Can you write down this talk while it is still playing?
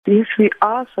Yes, we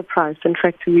are surprised. In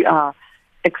fact, we are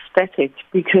ecstatic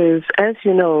because, as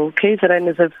you know, KZN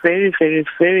is a very, very,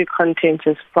 very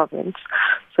contentious province.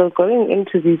 So going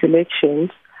into these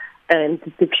elections and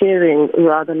declaring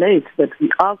rather late that we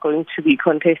are going to be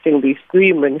contesting these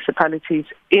three municipalities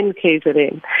in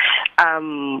KZN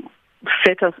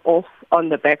set us off on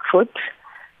the back foot.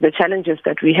 The challenges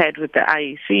that we had with the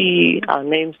IEC, our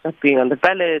names not being on the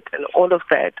ballot, and all of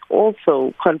that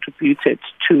also contributed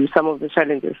to some of the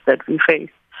challenges that we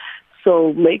faced.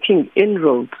 So making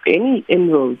inroads, any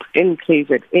inroads in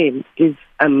KZN is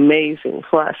amazing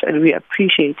for us, and we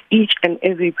appreciate each and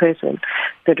every person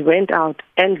that went out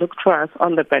and looked for us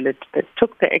on the ballot, that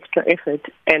took the extra effort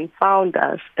and found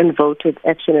us and voted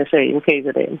Action SA in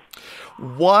KZN.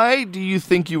 Why do you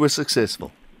think you were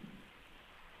successful?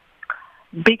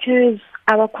 Because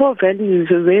our core values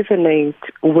resonate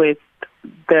with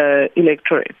the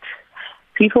electorate.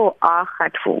 People are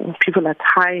hurtful. People are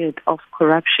tired of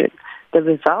corruption. The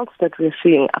results that we're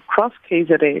seeing across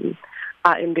KZN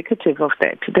are indicative of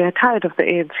that. They are tired of the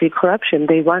ANC corruption.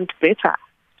 They want better,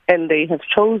 and they have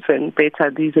chosen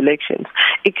better these elections.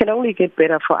 It can only get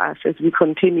better for us as we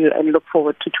continue and look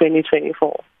forward to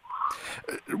 2024.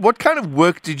 What kind of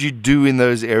work did you do in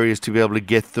those areas to be able to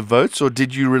get the votes, or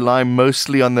did you rely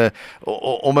mostly on the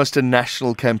almost a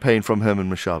national campaign from Herman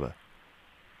Mashaba?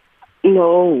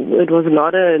 No, it was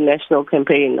not a national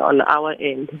campaign on our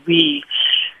end. We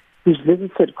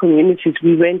visited communities.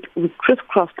 We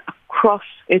crisscrossed across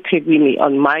eThekwini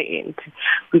on my end.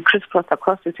 We crisscrossed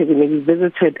across eThekwini. We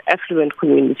visited affluent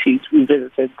communities. We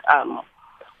visited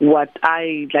what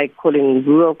I like calling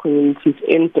rural communities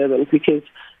in Durban, because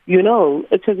you know,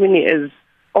 eThekwini is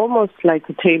almost like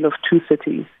a tale of two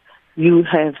cities. You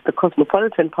have the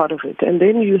cosmopolitan part of it, and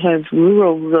then you have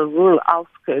rural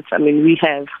outskirts. I mean, we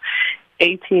have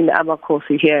 18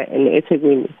 Amakosi here in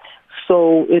eThekwini.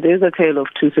 So it is a tale of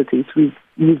two cities. We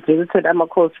visited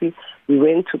Amakosi, we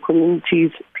went to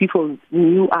communities, people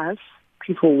knew us,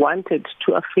 people wanted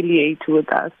to affiliate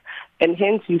with us, and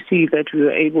hence you see that we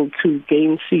were able to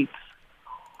gain seats.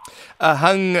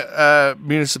 Hung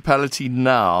municipality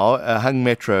now, Hung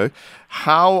Metro,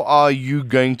 how are you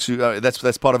going to,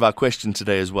 that's part of our question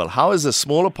today as well, how is a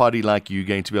smaller party like you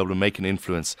going to be able to make an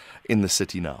influence in the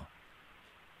city now?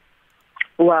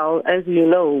 Well, as you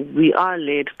know, we are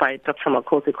led by Dr.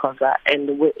 Makhosi Khoza,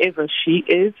 and wherever she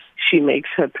is, she makes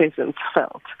her presence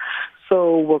felt.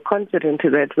 So we're confident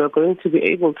that we're going to be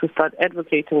able to start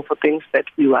advocating for things that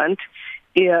we want.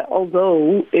 Yeah,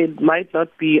 although it might not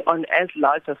be on as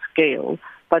large a scale,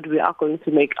 but we are going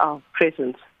to make our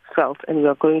presence felt, and we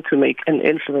are going to make an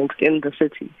influence in the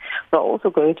city. We're also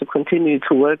going to continue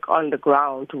to work on the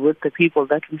ground with the people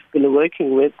that we've been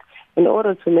working with in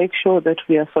order to make sure that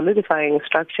we are solidifying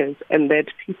structures and that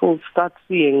people start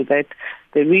seeing that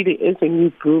there really is a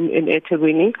new boom in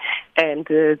eThekwini and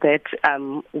that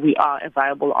we are a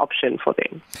viable option for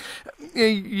them.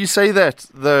 You say that,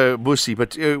 though, Busi,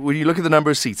 but when you look at the number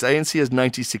of seats, ANC has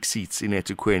 96 seats in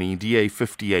eThekwini, DA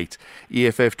 58,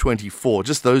 EFF 24.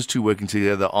 Just those two working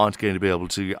together aren't going to be able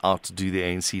to outdo the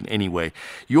ANC in any way.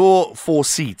 Your 4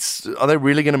 seats, are they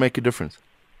really going to make a difference?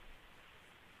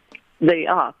 They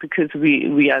are, because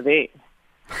we are there.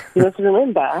 You must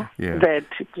remember that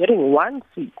getting 1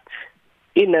 seat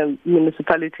in a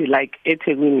municipality like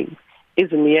eThekwini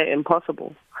is near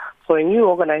impossible. For a new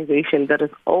organization that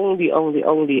is only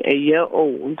a year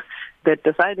old, that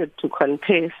decided to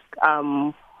contest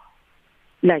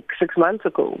like 6 months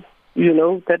ago, you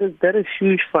know, that is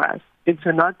huge for us. It's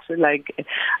not like,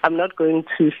 I'm not going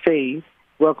to say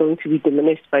we're going to be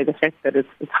diminished by the fact that it's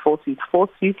 4 seats. 4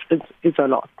 seats is a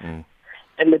lot.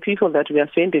 And the people that we are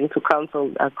sending to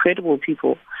council are credible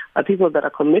people, are people that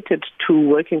are committed to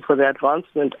working for the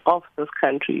advancement of this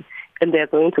country. And they're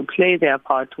going to play their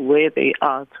part where they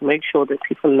are to make sure that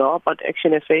people know about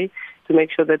Action SA, to make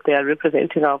sure that they are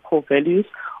representing our core values,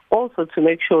 also to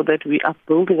make sure that we are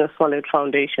building a solid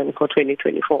foundation for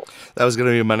 2024. That was going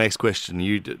to be my next question.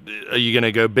 Are you going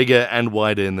to go bigger and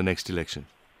wider in the next election?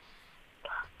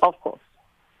 Of course.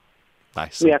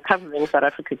 Nice. We are covering South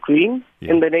Africa green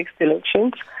in the next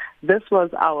elections. This was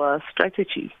our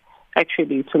strategy,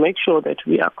 actually, to make sure that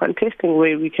we are contesting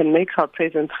where we can make our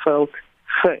presence felt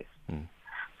first.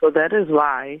 So that is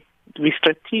why we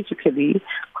strategically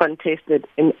contested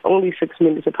in only 6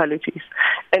 municipalities.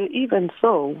 And even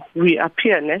so, we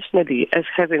appear nationally as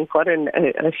having gotten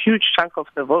a huge chunk of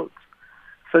the votes.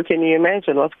 So can you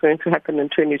imagine what's going to happen in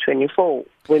 2024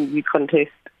 when we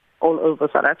contest all over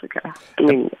South Africa? I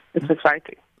mean, it's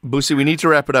exciting. Busi, we need to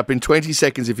wrap it up in 20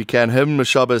 seconds if you can. Herman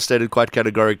Mashaba has stated quite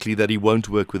categorically that he won't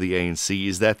work with the ANC.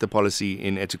 Is that the policy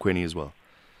in eThekwini as well?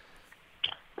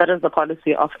 That is the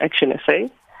policy of Action SA.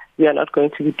 We are not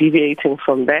going to be deviating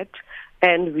from that.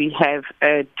 And we have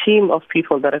a team of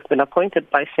people that have been appointed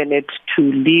by Senate to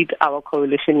lead our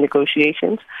coalition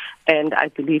negotiations. And I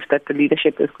believe that the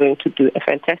leadership is going to do a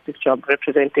fantastic job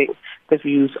representing the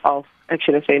views of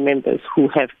Action SA members who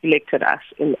have elected us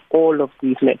in all of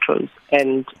these metros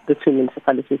and the 2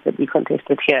 municipalities that we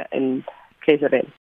contested here in KZN.